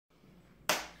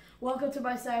Welcome to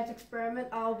my science experiment.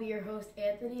 I'll be your host,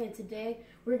 Anthony, and today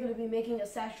we're going to be making a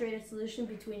saturated solution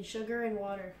between sugar and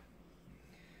water.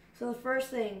 So the first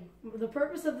thing, the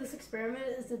purpose of this experiment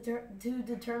is to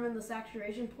determine the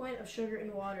saturation point of sugar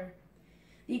in water.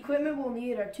 The equipment we'll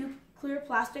need are 2 clear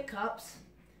plastic cups,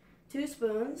 2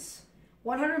 spoons,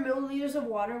 100 milliliters of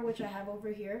water, which I have over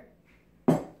here,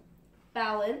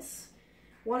 balance,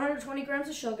 120 grams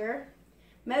of sugar,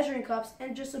 measuring cups,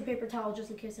 and just some paper towel just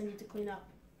in case I need to clean up.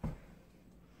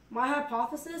 My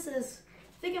hypothesis is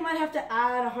I think I might have to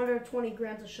add 120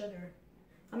 grams of sugar.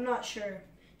 I'm not sure.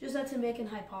 Just had to make an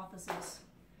hypothesis.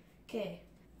 Okay.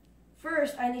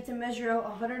 First, I need to measure out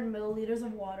 100 milliliters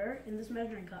of water in this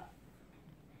measuring cup.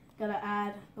 Gotta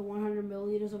add the 100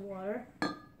 milliliters of water.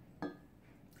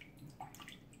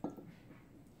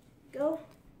 Go.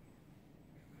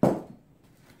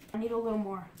 I need a little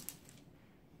more.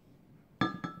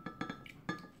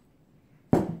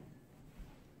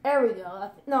 There we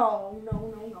go. No.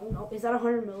 Is that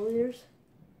 100 milliliters?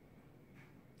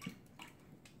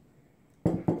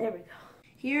 There we go.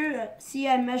 Here, see,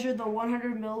 I measured the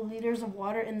 100 milliliters of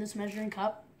water in this measuring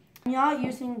cup. I'm not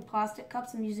using plastic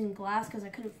cups. I'm using glass because I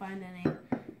couldn't find any.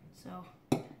 So,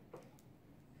 just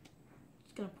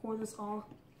gonna pour this all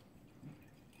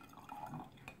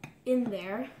in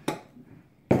there.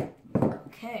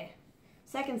 Okay.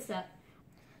 Second step.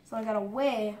 So I gotta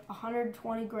weigh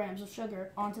 120 grams of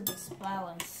sugar onto this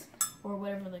balance, or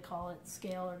whatever they call it,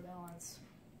 scale or balance.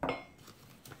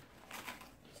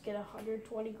 Just get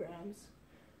 120 grams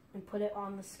and put it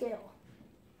on the scale.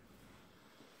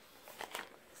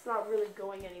 It's not really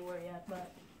going anywhere yet,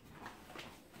 but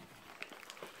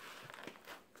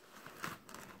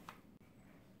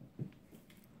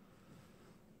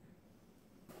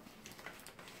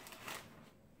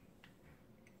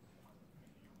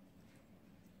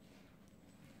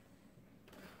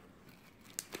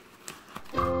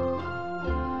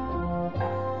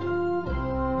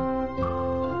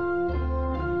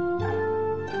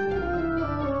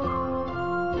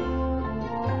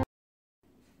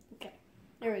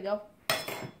there we go.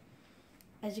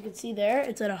 As you can see there,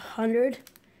 it's at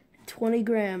 120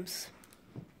 grams.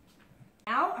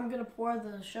 Now I'm going to pour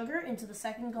the sugar into the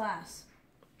second glass.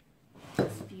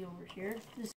 This will be over here.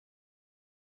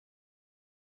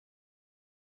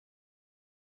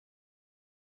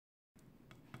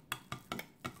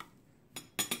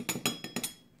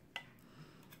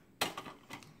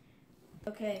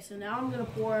 Okay, so now I'm going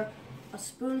to pour a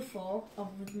spoonful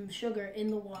of the sugar in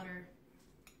the water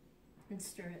and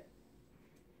stir it.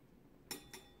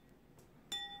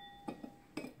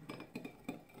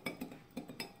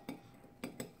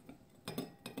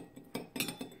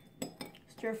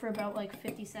 Stir for about like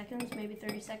 50 seconds, maybe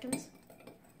 30 seconds.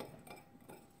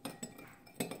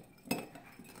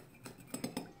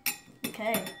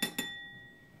 Okay.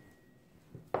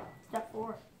 Step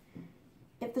 4.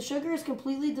 If the sugar is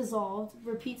completely dissolved,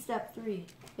 repeat step 3.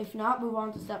 If not, move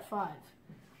on to step 5.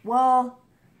 Well,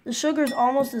 the sugar is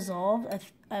almost dissolved,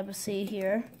 I will see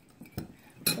here.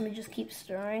 Let me just keep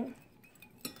stirring.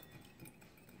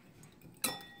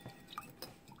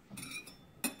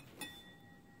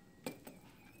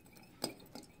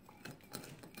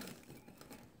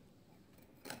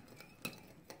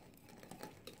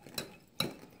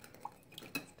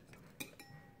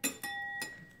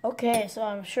 Okay, so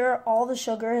I'm sure all the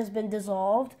sugar has been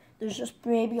dissolved. There's just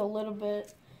maybe a little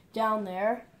bit down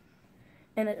there,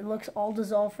 and it looks all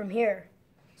dissolved from here.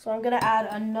 So I'm gonna add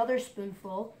another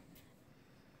spoonful,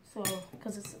 so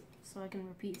I can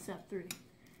repeat step 3,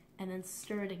 and then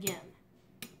stir it again.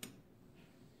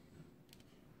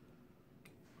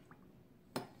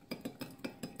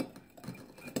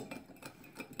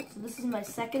 So this is my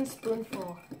second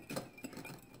spoonful.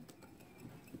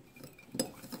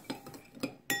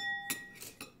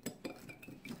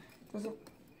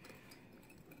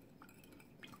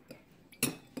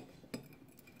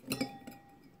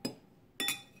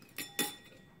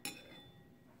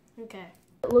 Okay.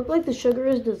 It looks like the sugar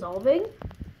is dissolving.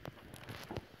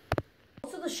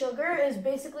 Also, the sugar is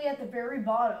basically at the very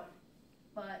bottom,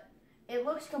 but it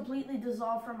looks completely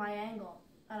dissolved from my angle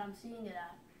that I'm seeing it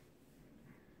at.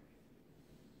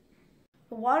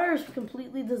 The water is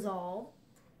completely dissolved,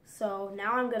 so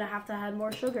now I'm going to have to add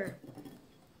more sugar.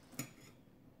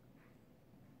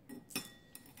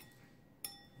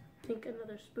 I think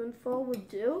another spoonful would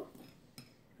do.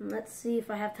 And let's see if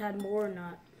I have to add more or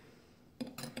not.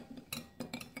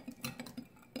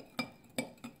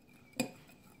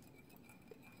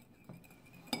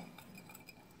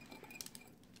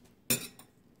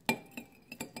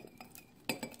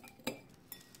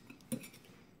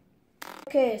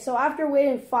 Okay, so after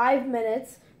waiting 5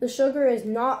 minutes, the sugar is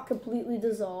not completely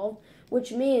dissolved,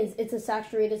 which means it's a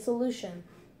saturated solution.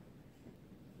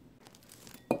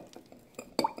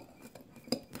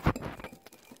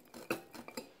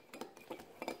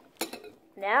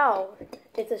 Now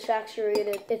it's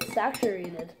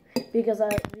saturated because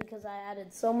I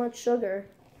added so much sugar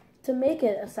to make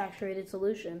it a saturated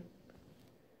solution.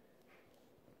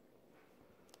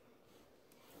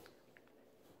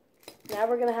 Now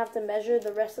we're going to have to measure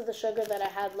the rest of the sugar that I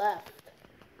had left.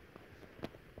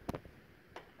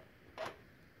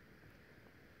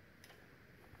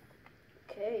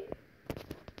 Okay.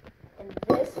 And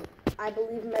this, I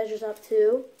believe, measures up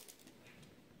to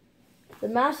the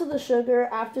mass of the sugar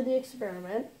after the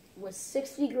experiment was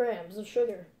 60 grams of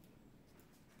sugar.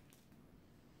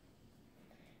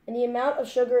 And the amount of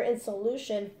sugar in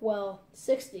solution, well,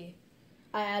 60.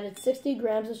 I added 60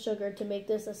 grams of sugar to make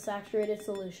this a saturated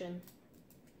solution.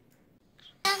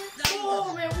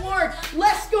 Boom, it worked!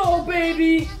 Let's go,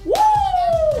 baby!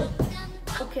 Woo!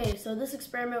 Okay, so this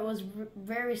experiment was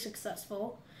very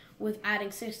successful with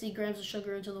adding 60 grams of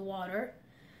sugar into the water.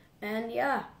 And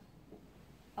yeah,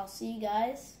 I'll see you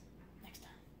guys